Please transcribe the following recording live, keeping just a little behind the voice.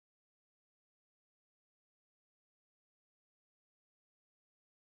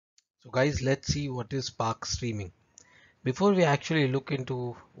So guys, let's see what is Spark streaming. Before we actually look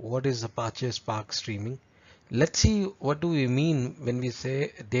into what is Apache Spark streaming, let's see what do we mean when we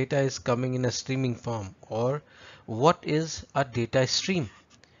say data is coming in a streaming form, or what is a data stream.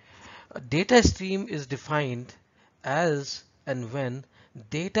 A data stream is defined as and when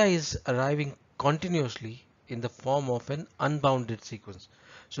data is arriving continuously in the form of an unbounded sequence.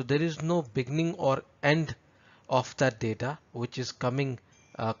 So there is no beginning or end of that data which is coming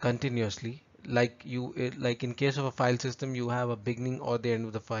continuously. Like in case of a file system, you have a beginning or the end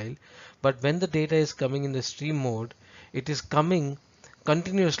of the file. But when the data is coming in the stream mode, it is coming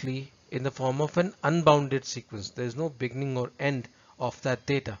continuously in the form of an unbounded sequence. There is no beginning or end of that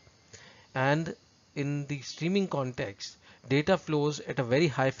data. And in the streaming context, data flows at a very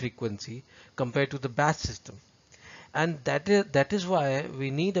high frequency compared to the batch system. And that is why we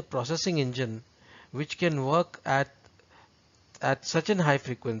need a processing engine which can work at such a high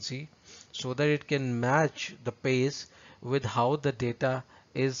frequency so that it can match the pace with how the data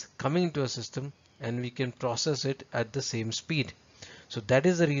is coming into a system, and we can process it at the same speed. So that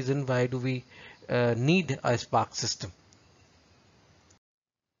is the reason why do we need a Spark system.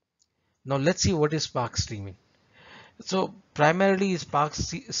 Now let's see what is Spark streaming. So primarily Spark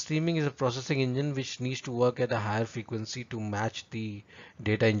streaming is a processing engine which needs to work at a higher frequency to match the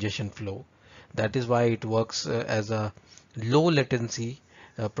data ingestion flow. That is why it works as a low latency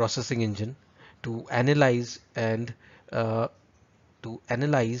processing engine to analyze and uh,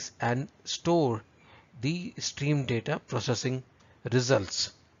 store the stream data processing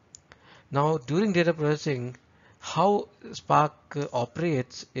results. Now, during data processing, how Spark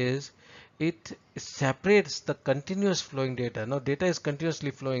operates is it separates the continuous flowing data. Now, data is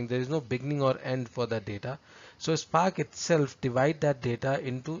continuously flowing. There is no beginning or end for that data. So Spark itself divide that data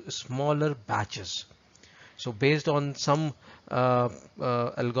into smaller batches. So based on some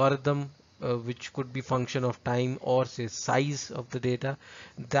algorithm which could be function of time or say size of the data,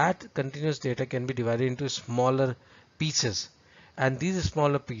 that continuous data can be divided into smaller pieces, and these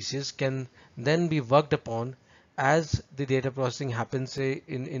smaller pieces can then be worked upon as the data processing happens, say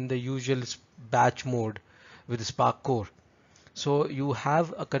in the usual batch mode with Spark core. So you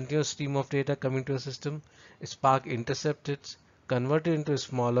have a continuous stream of data coming to a system. Spark intercepts it, convert it into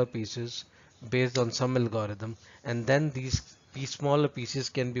smaller pieces based on some algorithm, and then these smaller pieces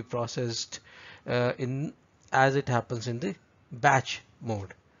can be processed in as it happens in the batch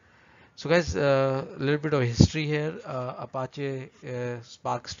mode. So guys, a little bit of history here. Apache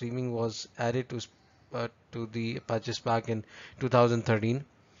Spark streaming was added to the Apache Spark in 2013.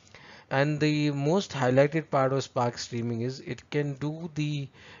 And the most highlighted part of Spark streaming is it can do the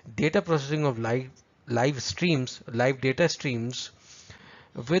data processing of live data streams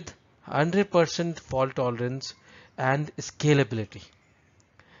with 100% fault tolerance and scalability.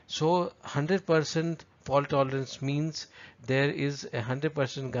 So 100% fault tolerance means there is a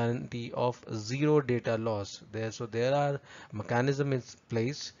 100% guarantee of zero data loss there. So there are mechanisms in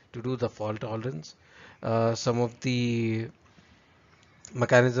place to do the fault tolerance. Some of the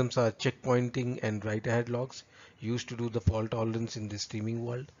mechanisms are checkpointing and write ahead logs used to do the fault tolerance in the streaming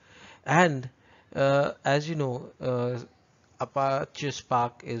world. And as you know, Apache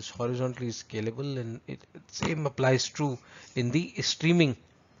Spark is horizontally scalable, and it same applies true in the streaming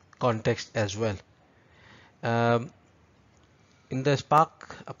context as well. Um, in the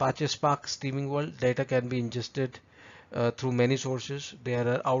Apache Spark streaming world, data can be ingested through many sources. There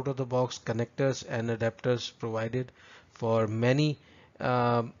are out-of-the-box connectors and adapters provided for many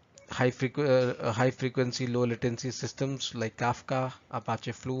um, high frequency, low latency systems like Kafka,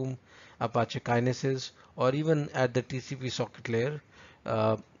 Apache Flume, Apache Kinesis, or even at the TCP socket layer,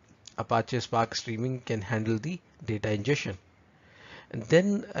 uh, Apache Spark streaming can handle the data ingestion. And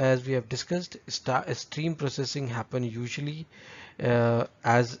then, as we have discussed, stream processing happen usually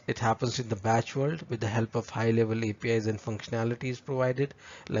as it happens in the batch world with the help of high-level APIs and functionalities provided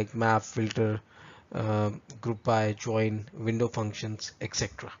like map, filter, group by, join, window functions,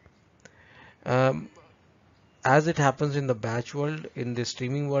 etc. Um, as it happens in the batch world, in the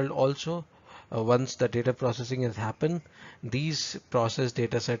streaming world also, once the data processing has happened, these processed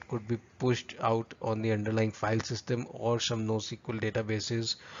data set could be pushed out on the underlying file system or some NoSQL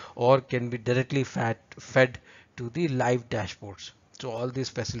databases, or can be directly fed to the live dashboards. So all these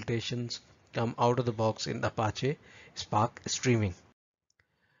facilitations come out of the box in Apache Spark streaming.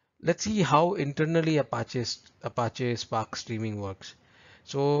 Let's see how internally Apache Spark streaming works.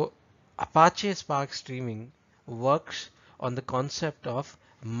 So Apache Spark streaming works on the concept of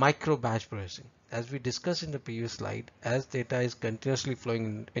micro batch processing. as we discussed in the previous slide, as data is continuously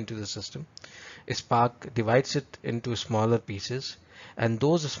flowing into the system, Spark divides it into smaller pieces, and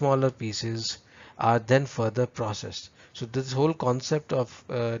those smaller pieces are then further processed. So this whole concept of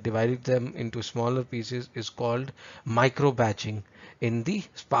dividing them into smaller pieces is called micro batching in the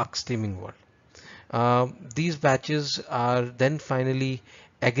Spark streaming world. These batches are then finally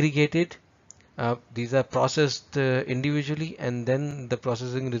aggregated. These are processed individually, and then the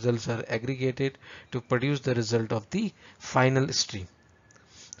processing results are aggregated to produce the result of the final stream.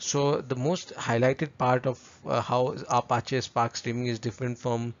 So the most highlighted part of how Apache Spark streaming is different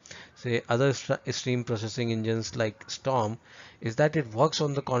from, say, other stream processing engines like Storm is that it works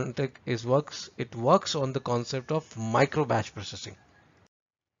on the it works on the concept of micro batch processing.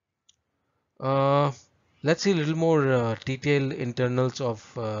 Uh, let's see a little more detailed internals of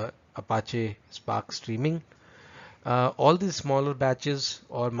Apache Spark streaming. All these smaller batches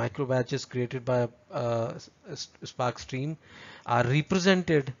or micro batches created by Spark Stream are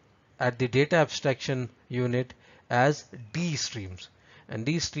represented at the data abstraction unit as D streams, and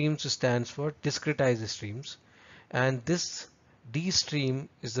D streams stands for discretized streams, and this D stream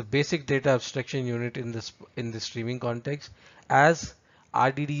is the basic data abstraction unit in the streaming context, as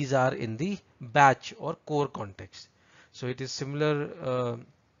RDDs are in the batch or core context. So it is similar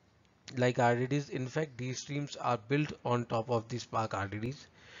like RDDs. In fact, these streams are built on top of the Spark RDDs.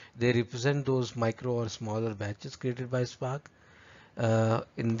 They represent those micro or smaller batches created by Spark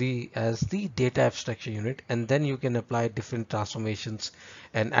as the data abstraction unit, and then you can apply different transformations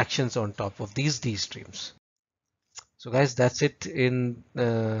and actions on top of these D streams. So guys, that's it in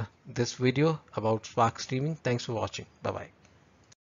this video about Spark streaming. Thanks for watching. Bye bye.